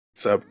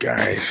What's up,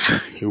 guys?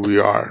 Here we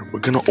are. We're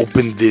gonna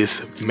open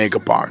this mega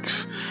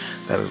box.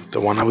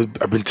 The one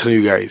I've been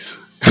telling you guys.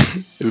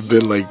 It's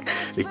been like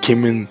it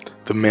came in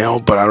the mail,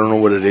 but I don't know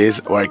what it is,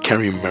 or I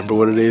can't remember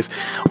what it is.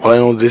 All I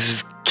know this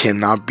is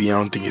cannot be. I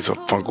don't think it's a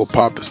Funko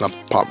Pop. It's not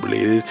pop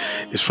related.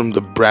 It's from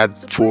the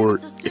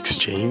Bradford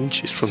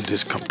Exchange. It's from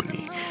this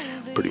company,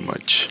 pretty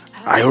much.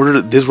 I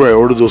ordered this where I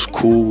ordered those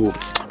cool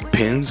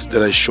pins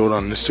that I showed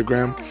on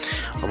Instagram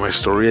on my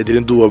story. I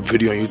didn't do a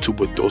video on YouTube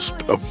with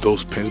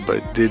those pins,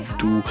 but I did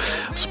do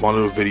a small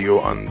little video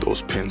on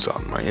those pins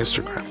on my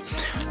Instagram.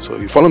 So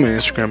if you follow me on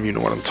Instagram, you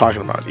know what I'm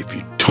talking about. If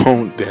you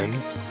don't, then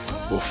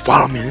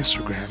follow me on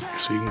Instagram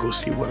so you can go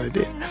see what I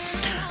did.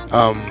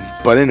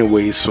 But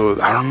anyway, so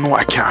I don't know.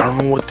 I don't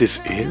know what this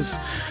is,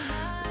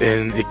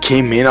 and it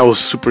came in. I was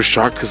super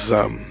shocked because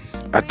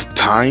at the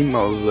time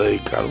I was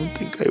like, I don't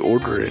think I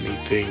ordered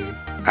anything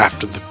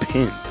after the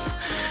pins.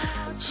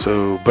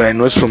 So, but I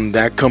know it's from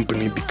that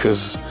company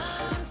because,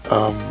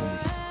 like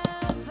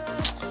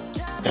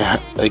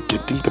I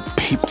think the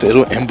paper, the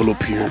little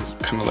envelope here,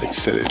 kind of like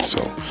said it. So,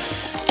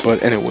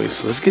 but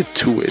anyways, let's get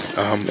to it.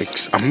 I'm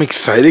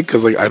excited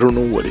because like I don't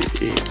know what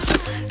it is.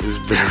 It's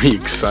very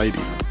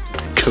exciting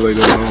because I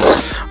don't know.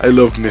 I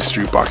love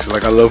mystery boxes.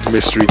 Like I love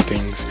mystery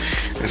things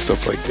and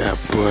stuff like that.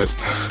 But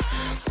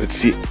let's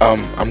see.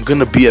 I'm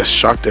gonna be as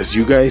shocked as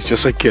you guys,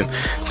 just like in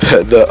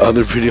the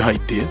other video I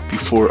did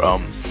before.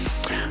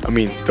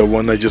 The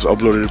one I just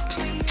uploaded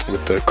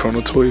with the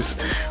Chrono Toys,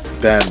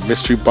 that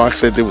mystery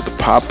box I did with the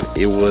pop,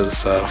 it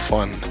was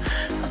fun.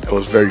 It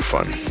was very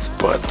fun.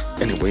 But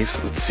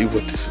anyways, let's see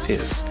what this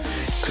is,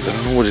 because I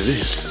don't know what it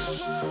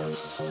is.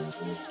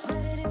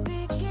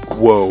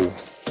 Whoa.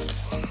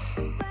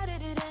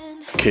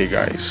 Okay,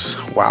 guys.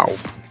 Wow.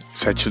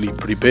 It's actually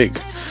pretty big.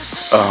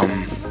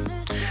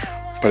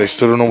 But I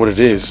still don't know what it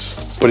is.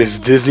 But it's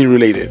Disney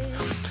related.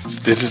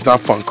 This is not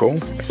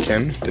Funko.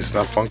 Again, this is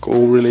not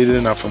Funko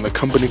related, not from the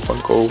company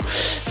Funko.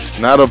 It's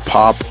not a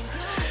pop.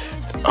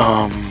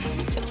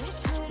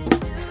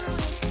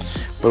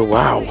 But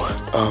wow,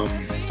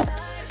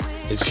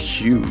 it's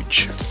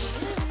huge.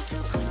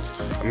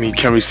 I mean, you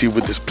can't really see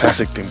with this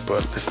plastic thing,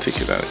 but let's take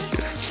it out of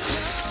here.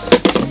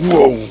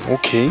 Whoa,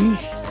 okay.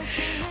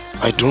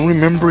 I don't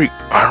remember.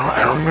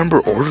 I don't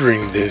remember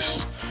ordering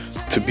this,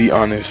 to be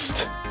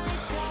honest.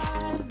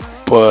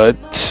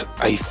 But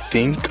I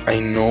think I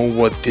know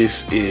what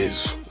this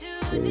is.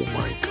 Oh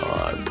my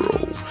god,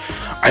 bro.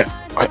 I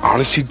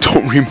honestly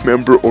don't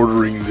remember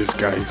ordering this,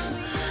 guys.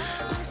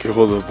 Okay,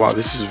 hold on. Wow,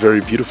 this is very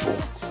beautiful.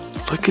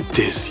 Look at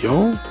this,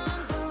 yo.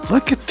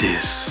 Look at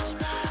this.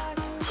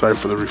 Sorry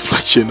for the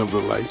reflection of the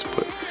lights,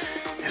 but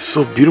it's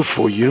so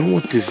beautiful. You know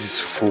what this is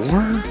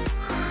for?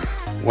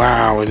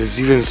 Wow, and it's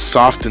even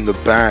soft in the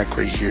back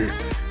right here.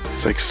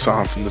 It's like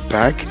soft in the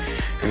back,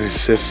 and it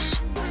says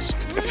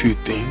a few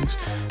things.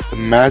 The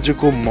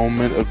magical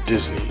moment of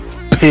Disney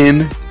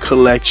pin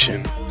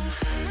collection.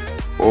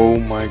 Oh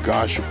my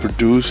gosh, we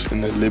produced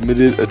in a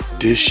limited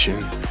edition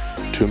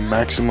to a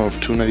maximum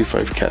of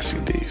 295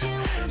 casting days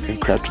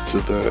and crafted to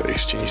the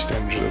exchange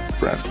standards of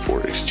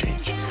Bradford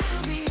Exchange.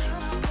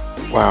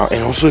 Wow,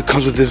 and also it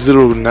comes with this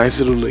nice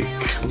little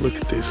like, look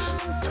at this.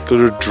 It's like a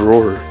little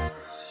drawer.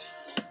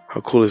 How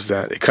cool is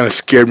that? It kind of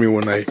scared me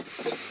when I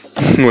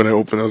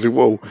opened it. I was like,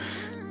 whoa.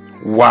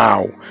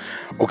 Wow.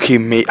 Okay,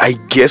 mate, I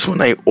guess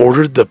when I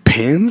ordered the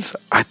pins,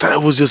 I thought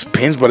it was just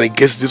pins, but I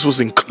guess this was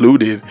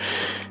included.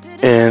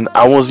 And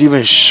I was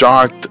even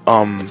shocked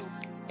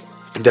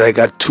that I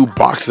got two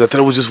boxes. I thought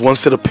it was just one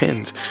set of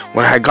pins.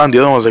 When I had gotten the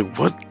other one, I was like,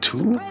 what,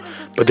 two?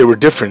 But they were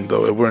different,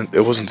 though. It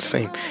wasn't the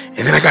same.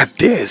 And then I got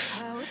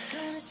this.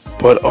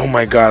 But, oh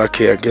my god,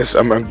 okay, I guess,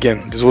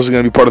 again, this wasn't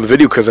going to be part of the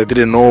video because I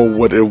didn't know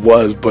what it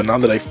was. But now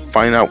that I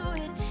find out,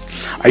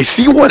 I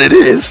see what it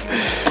is.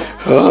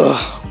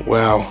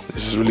 Wow,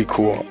 this is really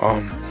cool.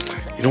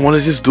 You know what?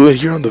 Let's just do it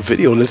here on the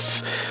video.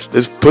 Let's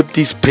put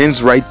these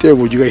pins right there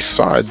where you guys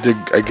saw it.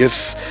 I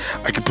guess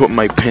I can put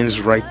my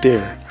pins right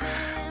there,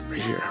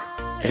 right here,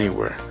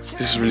 anywhere.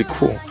 This is really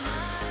cool.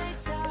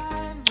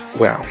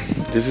 Wow,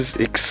 this is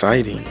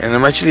exciting, and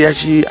I'm actually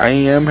I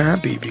am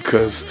happy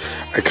because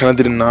I kind of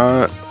did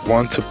not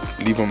want to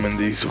leave them in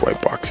these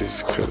white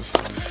boxes because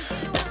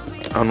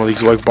I don't know,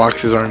 these white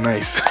boxes are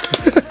nice.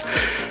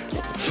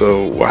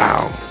 So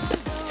wow.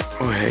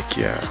 Oh heck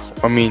yeah.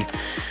 I mean,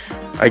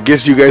 I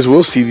guess you guys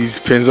will see these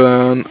pins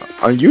on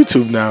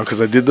YouTube now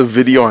because I did the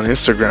video on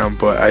Instagram,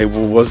 but I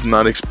was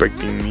not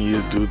expecting me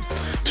to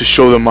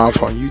show them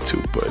off on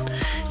YouTube. But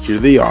here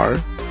they are.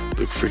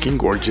 Look freaking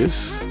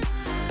gorgeous.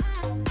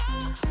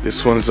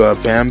 This one's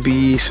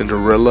Bambi,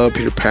 Cinderella,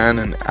 Peter Pan,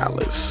 and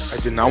Alice.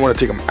 I did not want to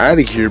take them out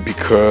of here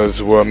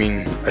because, well, I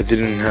mean, I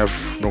didn't have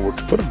nowhere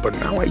to put them, but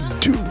now I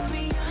do.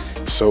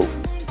 So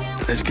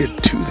let's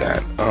get to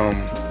that.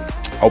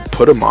 I'll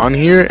put them on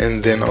here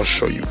and then I'll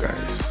show you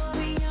guys.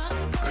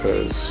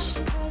 Because,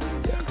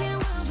 yeah.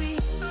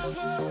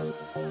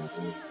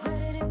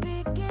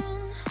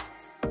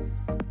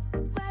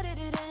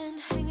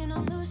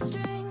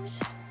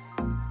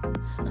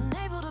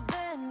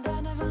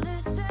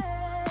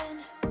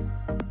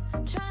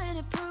 Trying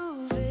to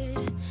prove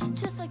it.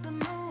 It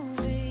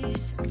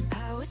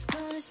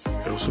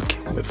also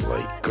came with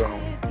like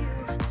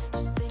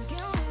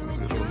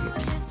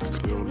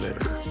little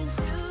letter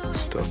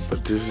stuff,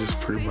 but this is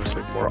pretty much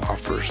like more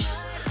offers,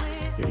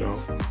 you know,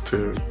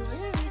 to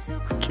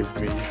give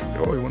me,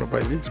 oh, you want to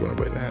buy this, you want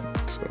to buy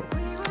that. So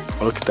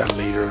I'll look at that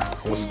later.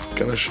 I was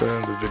gonna show you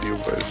in the video,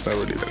 but it's not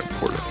really that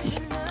important.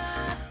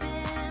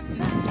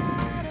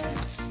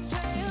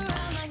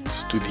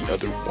 Let's do the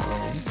other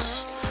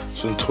ones.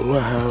 So in total, I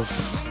have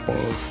 8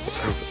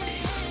 of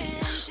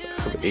these. I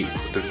have 8,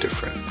 but they're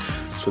different.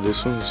 So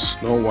this one is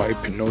Snow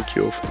White,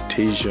 Pinocchio,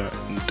 Fantasia,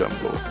 and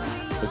Dumbo.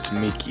 It's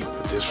Mickey,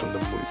 but this from the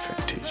movie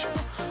Fantasia.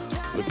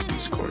 Look at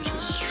these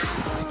gorgeous.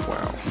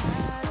 Wow.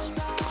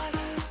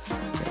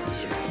 Yeah,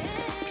 these are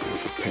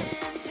beautiful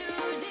pins.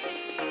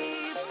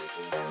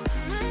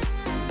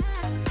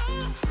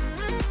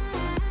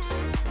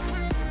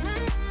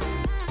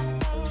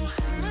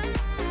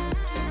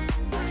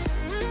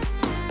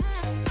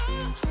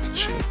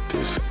 Check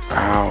this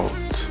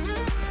out.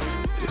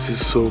 This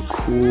is so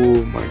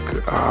cool. My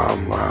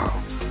god. Wow.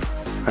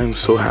 I'm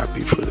so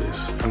happy for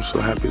this. I'm so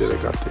happy that I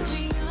got this.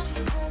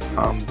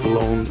 I'm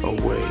blown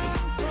away.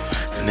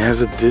 And it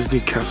has a Disney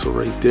castle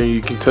right there.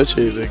 You can touch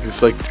it. Like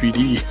it's like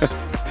 3D.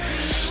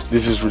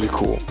 This is really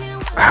cool.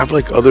 I have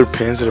like other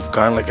pins that have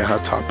gone like at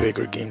Hot Topic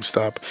or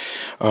GameStop.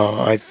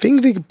 I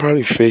think they could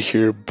probably fit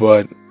here,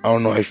 but I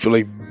don't know. I feel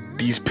like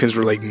these pins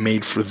were like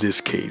made for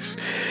this case,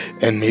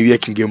 and maybe I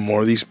can get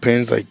more of these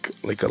pins like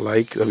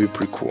alike. That'd be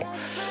pretty cool.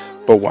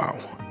 But wow,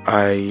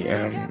 I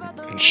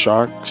am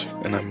shocked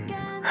and I'm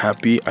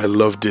happy. I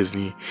love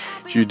Disney.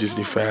 Huge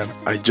Disney fan.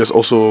 I just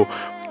also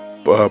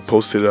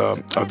posted a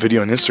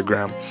video on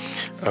Instagram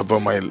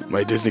about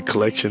my Disney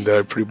collection that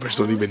I pretty much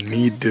don't even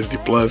need Disney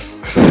Plus.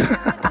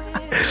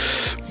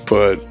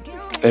 But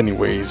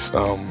anyways,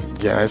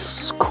 yeah,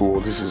 it's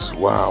cool. This is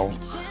wow,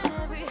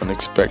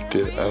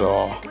 unexpected at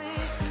all.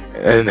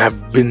 And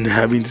I've been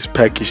having this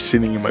package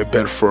sitting in my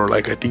bed for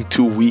like I think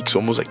 2 weeks,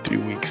 almost like 3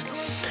 weeks.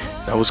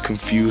 I was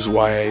confused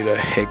why the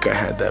heck I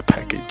had that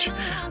package.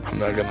 I'm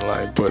not gonna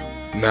lie, but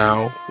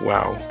now,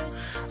 wow,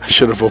 I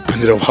should have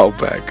opened it a while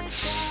back.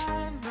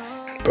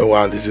 But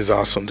wow, this is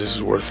awesome. This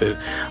is worth it.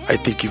 I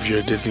think if you're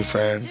a Disney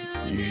fan,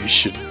 you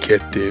should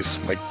get this.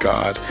 My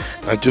god,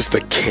 not just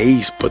the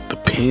case but the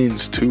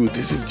pins too.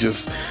 This is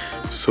just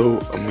so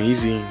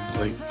amazing.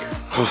 Like,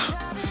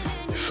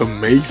 it's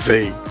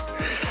amazing.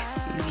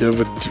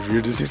 If you're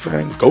a Disney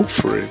fan, go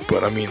for it.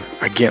 But I mean,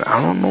 again,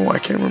 I don't know. I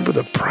can't remember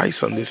the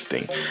price on this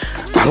thing.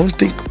 I don't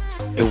think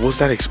it was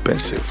that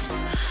expensive.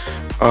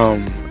 I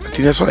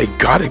think that's why I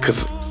got it,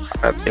 because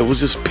it was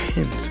just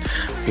pins.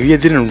 Maybe I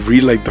didn't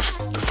read like the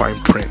fine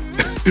print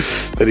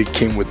that it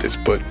came with this.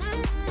 But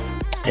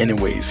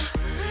anyways,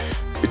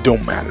 it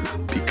don't matter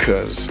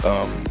because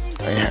I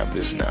have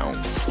this now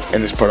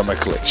and it's part of my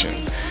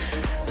collection.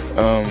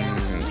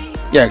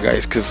 Yeah,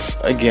 guys, because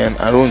again,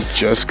 I don't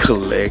just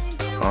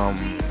collect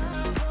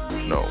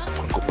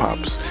Funko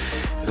Pops.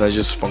 It's not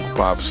just Funko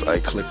Pops. I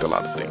collect a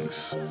lot of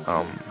things.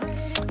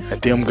 I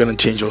think I'm gonna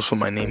change also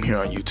my name here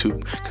on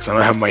YouTube, because I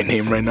don't have my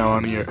name right now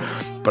on here.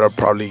 But I'll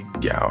probably,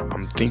 yeah,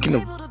 I'm thinking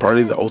of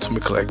probably the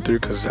Ultimate Collector,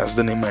 because that's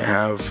the name I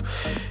have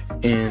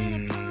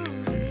in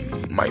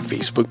my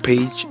Facebook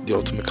page, the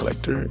Ultimate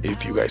Collector,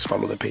 if you guys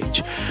follow the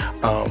page.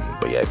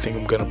 But yeah, I think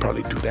I'm gonna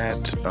probably do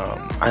that.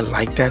 I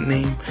like that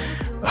name.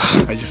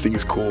 I just think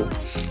it's cool.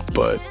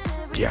 But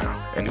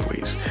yeah,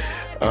 anyways,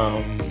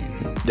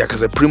 yeah,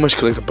 because I pretty much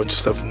collect a bunch of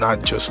stuff,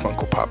 not just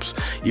Funko Pops.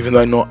 Even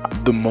though I know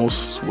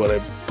what I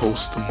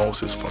post the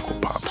most is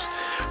Funko Pops,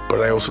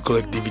 but I also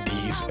collect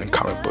DVDs and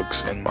comic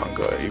books and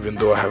manga. Even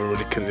though I haven't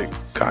really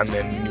gotten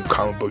any new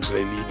comic books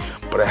lately,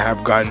 but I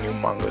have gotten new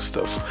manga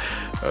stuff,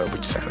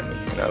 which is anime,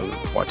 and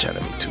I watch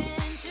anime too.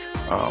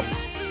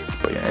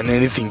 But yeah, and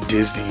anything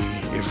Disney,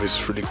 if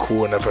it's really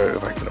cool and if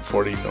I can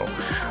afford it,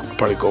 I'll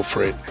probably go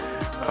for it.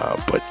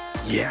 But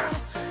yeah.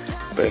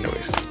 But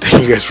anyways,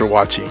 thank you guys for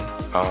watching.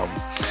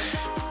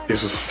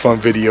 This was a fun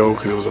video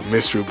because it was a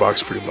mystery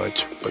box pretty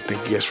much. But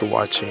thank you guys for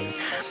watching.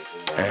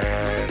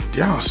 And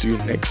yeah, I'll see you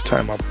next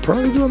time. I'll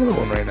probably do another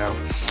one right now.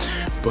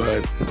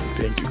 But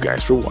thank you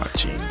guys for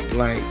watching.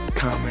 Like,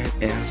 comment,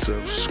 and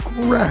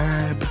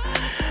subscribe.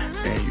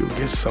 And you'll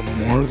get some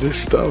more of this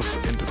stuff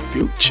in the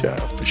future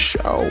for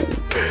sure.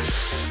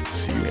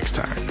 See you next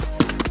time.